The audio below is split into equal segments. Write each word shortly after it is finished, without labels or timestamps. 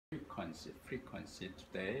frequency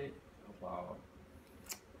today about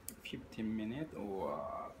 15 minutes or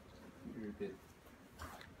a little bit.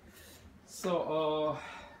 So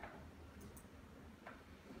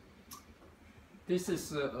this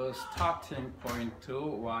is a starting point to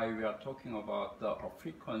why we are talking about the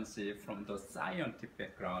frequency from the scientific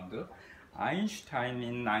background. Einstein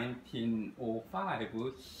in 1905,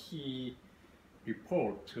 he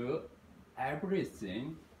reported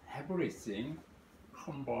everything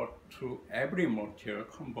convert to every material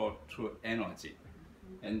convert to energy,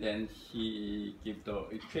 and then he give the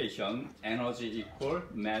equation energy equal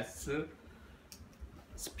mass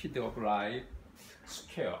speed of light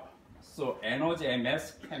square. So energy and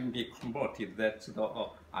mass can be converted. That's the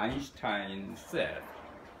Einstein said.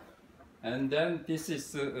 And then this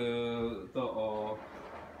is the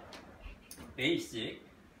basic,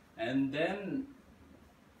 and then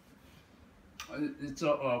it's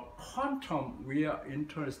a quantum. We are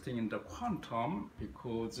interested in the quantum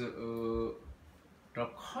because the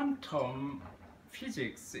quantum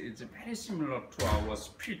physics is very similar to our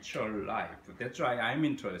spiritual life. That's why I'm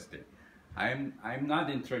interested. I'm not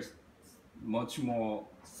interested much more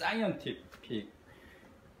scientific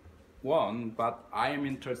one, but I am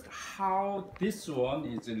interested how this one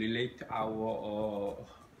is related to our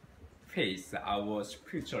faith, our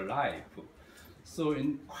spiritual life. So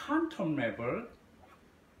in quantum level,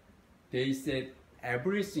 they said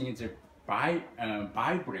everything is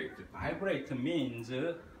vibrate. Vibrate means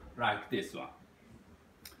like this one.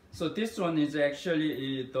 So this one is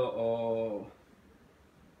actually the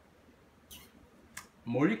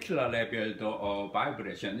molecular level, the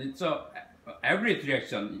vibration. It's every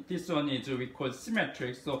direction. This one is we call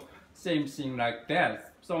symmetric. So same thing like that.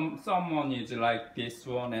 Someone is like this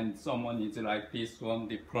one, and someone is like this one.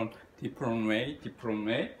 Different way.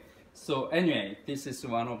 So anyway, this is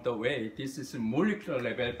one of the way. This is molecular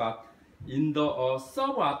level, but in the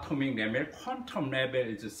subatomic level, quantum level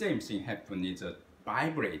is the same thing happen. It's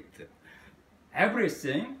vibrate.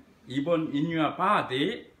 Everything, even in your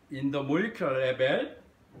body, in the molecular level,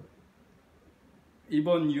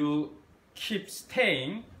 even you keep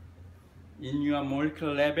staying in your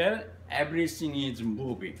molecular level, everything is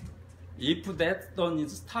moving. If that one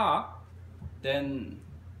is stop, then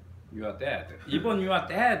you are dead. Even you are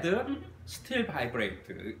dead, still vibrate.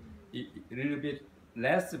 A little bit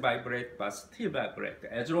less vibrate, but still vibrate,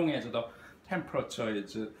 as long as the temperature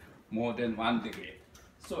is more than 1 degree.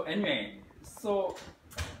 So anyway, so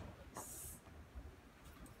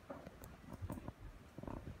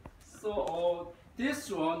this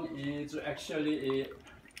one is actually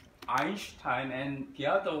Einstein, and the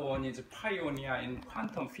other one is pioneer in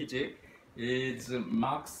quantum physics is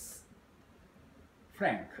Max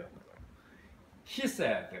Planck. He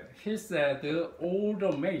said all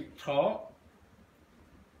the matter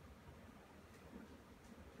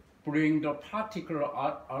bring the particular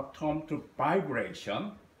atom to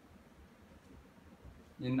vibration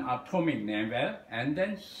in atomic level, and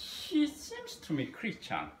then he seems to be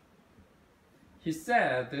Christian. He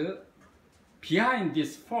said behind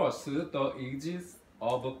this force the existence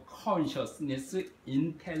of consciousness,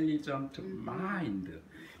 intelligent mind.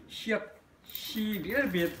 He little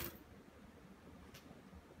bit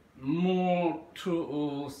more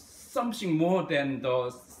to something more than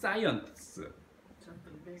the science.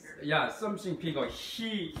 Something bigger. Yeah, something bigger.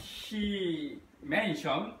 He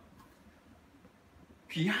mentioned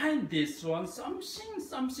behind this one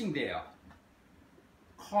something there.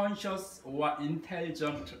 Conscious or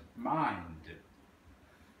intelligent mind.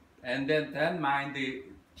 And then that mind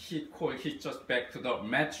he just back to the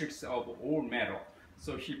matrix of all matter.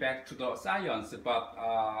 So he back to the science, but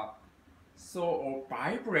so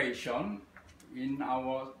vibration in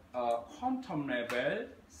our quantum level,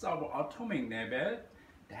 subatomic level,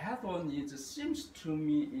 that one seems to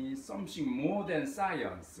me is something more than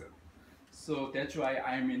science. So that's why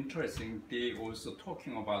I'm interested. They also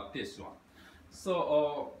talking about this one.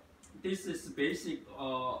 So this is basic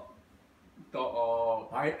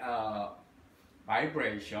the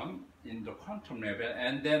vibration in the quantum level,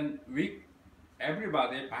 and then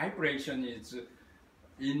everybody vibration is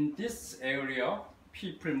in this area.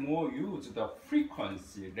 People more use the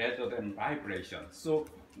frequency rather than vibration. So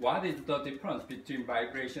what is the difference between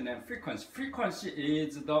vibration and frequency? Frequency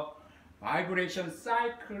is the vibration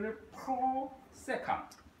cycle per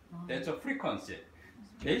second. That's a frequency.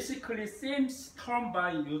 Basically same term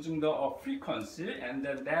by using the frequency, and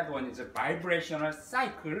then that one is a vibrational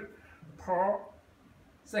cycle per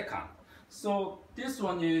second. So this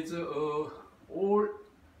one is all.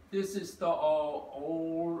 This is the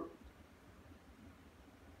all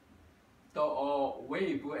the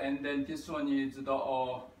wave, and then this one is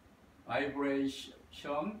the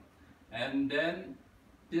vibration, and then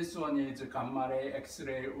this one is gamma ray,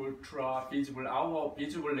 X-ray, ultra visible. Our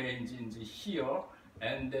visible range is here,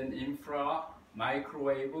 and then infra,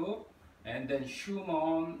 microwave, and then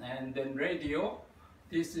Schumann, and then radio.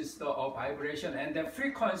 This is the vibration, and the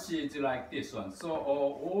frequency is like this one. So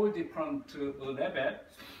all different level.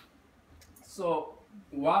 So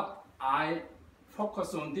what I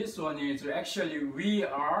focus on this one is actually we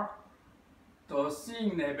are the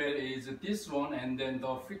seeing level is this one, and then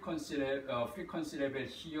the frequency level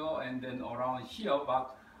here and then around here,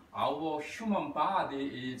 but our human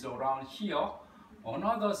body is around here.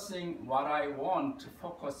 Another thing what I want to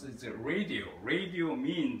focus is radio. Radio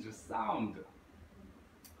means sound.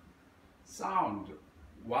 Sound.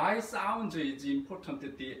 Why sound is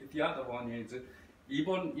important? The other one is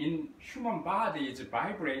even in human body is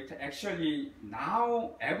vibrate. Actually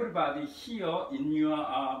now everybody here in your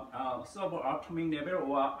subatomic level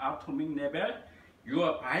or atomic level, you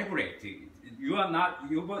are vibrating. You are not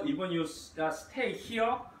even you stay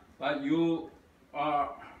here, but you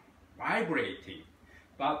are vibrating.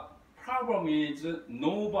 But problem is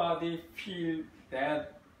nobody feel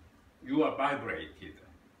that you are vibrated.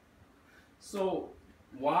 So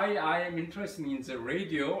why I am interested in the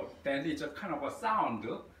radio, that is a kind of a sound.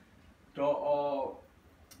 The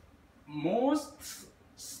most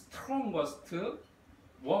strongest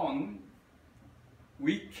one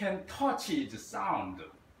we can touch is sound.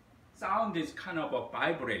 Sound is kind of a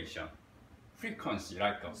vibration, frequency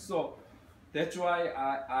like that. So that's why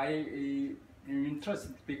I am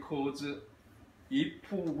interested, because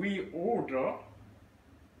if we order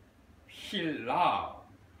hear loud,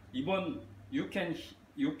 even you can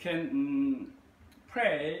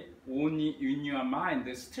pray only in your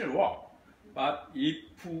mind, still work. But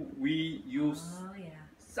if we use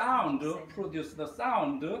sound, produce the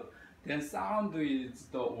sound, then sound is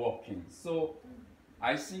the working. So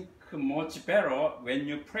I think much better when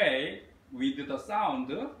you pray with the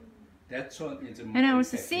sound. That's what is more and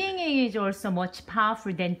also effective. singing is also much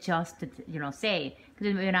powerful than just say.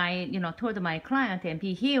 Because when I told my client and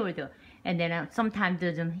be healed, and then sometimes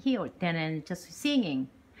doesn't heal, then just singing,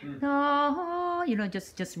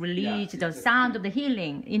 just release the sound of the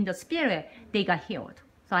healing in the spirit, they got healed.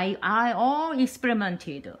 So I all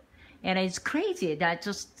experimented, and it's crazy that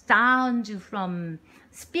just sound from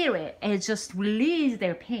spirit and just release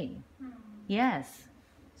their pain. Yes,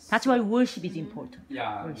 that's why worship is important.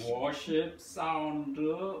 Yeah, worship sound,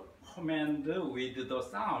 command with the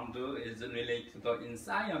sound is related to the in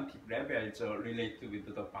scientific level, it's related with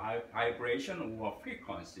the vibration or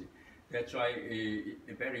frequency. That's why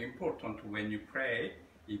it's very important when you pray.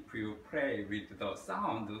 If you pray with the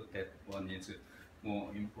sound, that one is more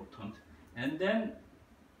important. And then,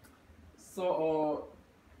 so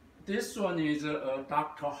this one is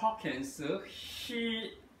Dr. Hawkins.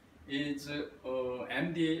 He is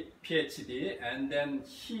MD, PhD, and then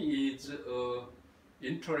he is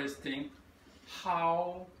interesting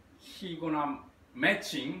how he gonna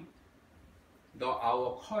matching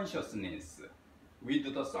our consciousness with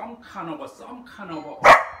some kind of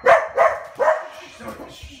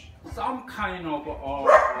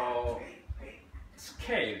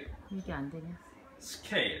scale. 이게 안 되냐?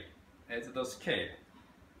 Scale as the scale.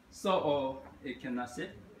 So you cannot see.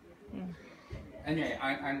 Anyway,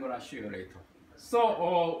 I'm gonna show you later.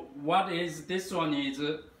 So what is this one is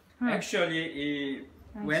actually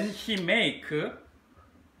when he make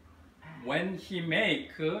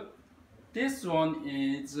this one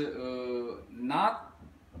is not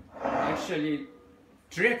actually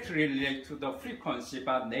directly related to the frequency,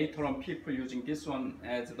 but later on people using this one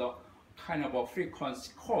as the kind of a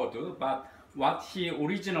frequency code. But what he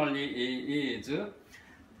originally is,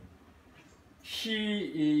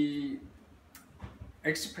 he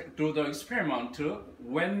do the experiment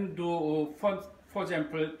when do, for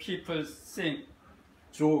example, people think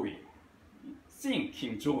joy,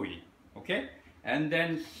 thinking joy, okay? And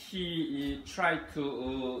then he tried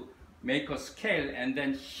to make a scale, and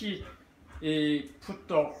then he put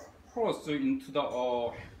the horse into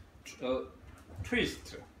the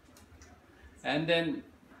twist. And then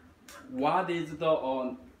what is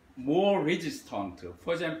the more resistant?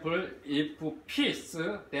 For example, if peace,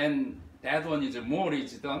 then that one is more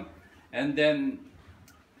resistant, and then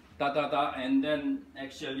and then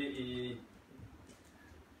actually,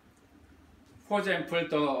 for example,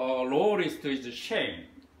 the lowest is shame.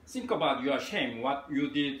 Think about your shame, what you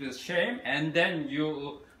did is shame, and then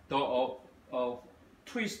you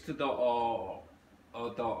twist the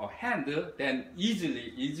hand, then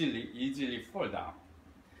easily fall down.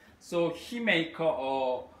 So he make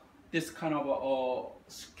this kind of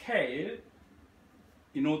a scale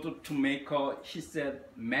in order to make a, he said,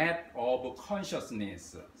 map of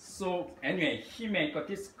consciousness. So anyway, he make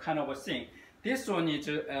this kind of a thing. This one is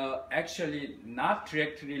actually not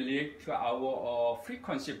directly related to our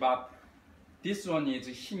frequency, but this one is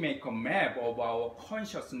he make a map of our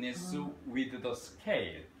consciousness with the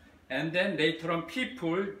scale. And then later on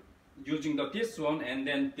people using this one, and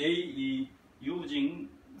then they using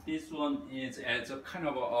this one is as a kind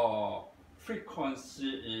of a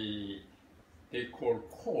frequency they call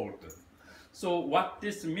code. So what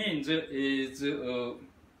this means is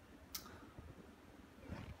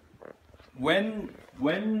when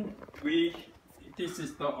we this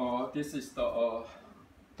is the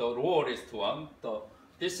lowest one.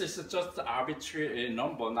 This is just arbitrary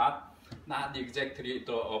number, not exactly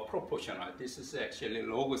the proportional. This is actually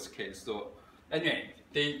log scale. So anyway,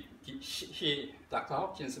 Dr.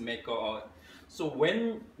 Hawkins make a. So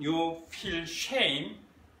when you feel shame,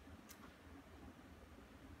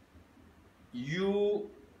 your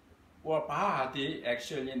body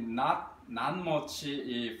actually not much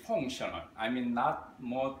functional. I mean, not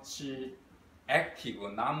much active,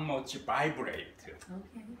 not much vibrate.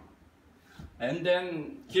 Okay. And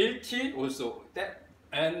then guilty also that,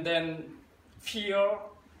 and then fear,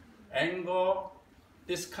 anger,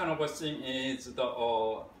 this kind of a thing is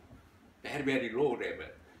the very low level.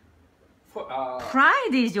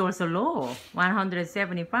 Pride is also low,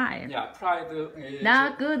 175. Yeah, pride is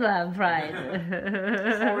Not good one, pride.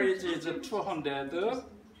 courage is 200,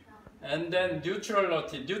 and then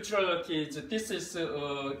neutrality. Neutrality is this is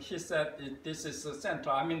he said this is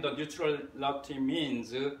central. I mean the neutrality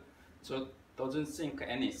means so doesn't think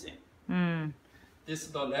anything. Mm. This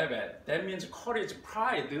is the level. That means courage,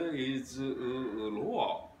 pride is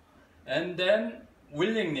lower, and then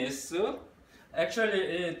willingness.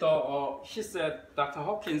 Actually, he said, Dr.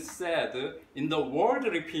 Hawkins said, in the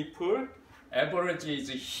worldly people, average is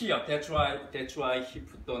here. That's why he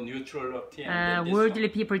put the neutrality. And then Worldly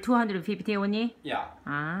people 250 only? Yeah.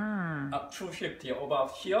 250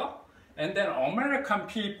 about here, and then American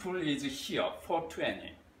people is here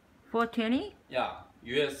 420. 420? Yeah,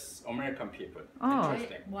 U.S. American people. Oh.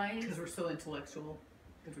 Interesting. Why Because is we're so intellectual,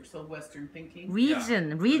 because we're so Western thinking.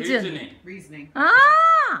 Reason. Reasoning. Reasoning.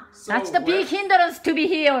 So That's the big hindrance to be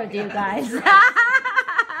healed, you guys.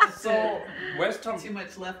 So Western. Too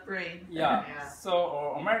much left brain. Yeah.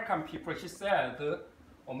 So American people, he said,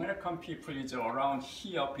 American people is around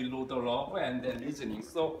here below the love and then reasoning.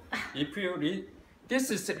 So if you read, this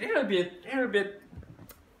is a little bit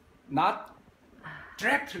not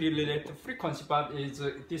directly related to frequency, but is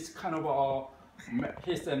this kind of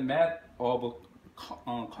his map of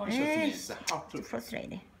consciousness. How to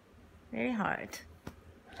Frustrating. Very hard.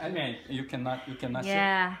 anyway, you cannot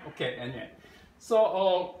Yeah. see. Okay, anyway.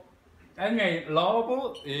 So anyway,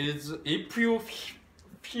 love is if you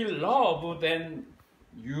feel love, then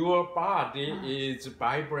your body is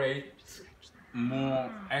vibrate more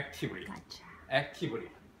actively. Actively.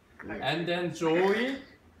 And then joy,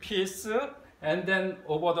 peace, and then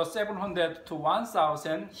over the 700 to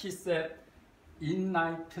 1000, he said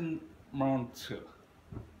enlightenment.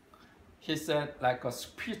 He said like a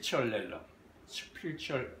spiritual level,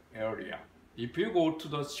 spiritual area. If you go to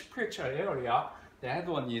the spiritual area, that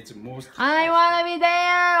one is most. I want to be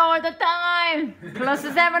there all the time. Plus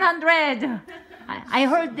 700. I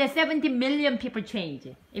heard that 70 million people change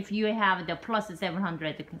if you have the plus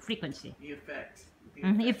 700 frequency. The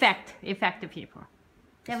effect. Effect people.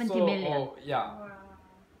 70 so, million. Yeah.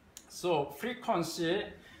 So frequency,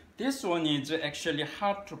 this one is actually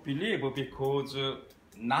hard to believe because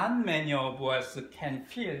not many of us can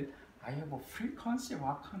feel I have a frequency.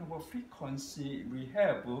 What kind of a frequency we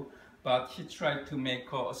have? But he tried to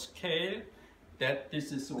make a scale that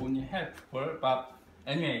this is only helpful. But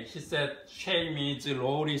anyway, he said shame is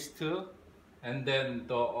lowest, and then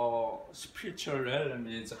the spiritual realm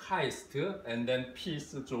is highest, and then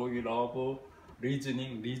peace, joy, love,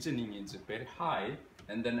 reasoning is very high,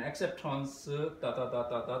 and then acceptance,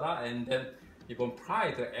 and then even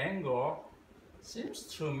pride, anger. Seems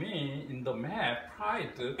to me in the map,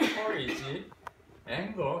 pride, courage,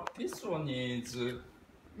 anger. This one is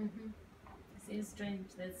Seems strange.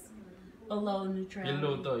 That's below neutrality.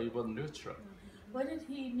 below the even neutral. What did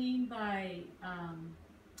he mean by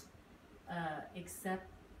acceptance?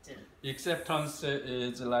 Acceptance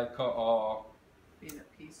is like Being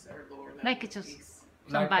at peace or lower level Like of just- peace.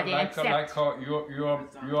 Somebody accept.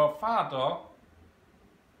 your father.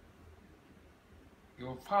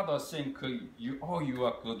 Your father think you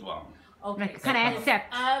are good one. Okay, Like, so kinda if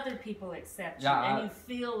accept. other people accept you, Yeah, and you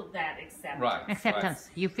feel that acceptance. Right. Acceptance.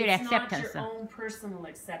 You feel It's acceptance. not your own personal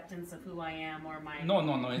acceptance of who I am or my. No.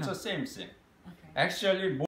 It's the same thing. Okay. Actually,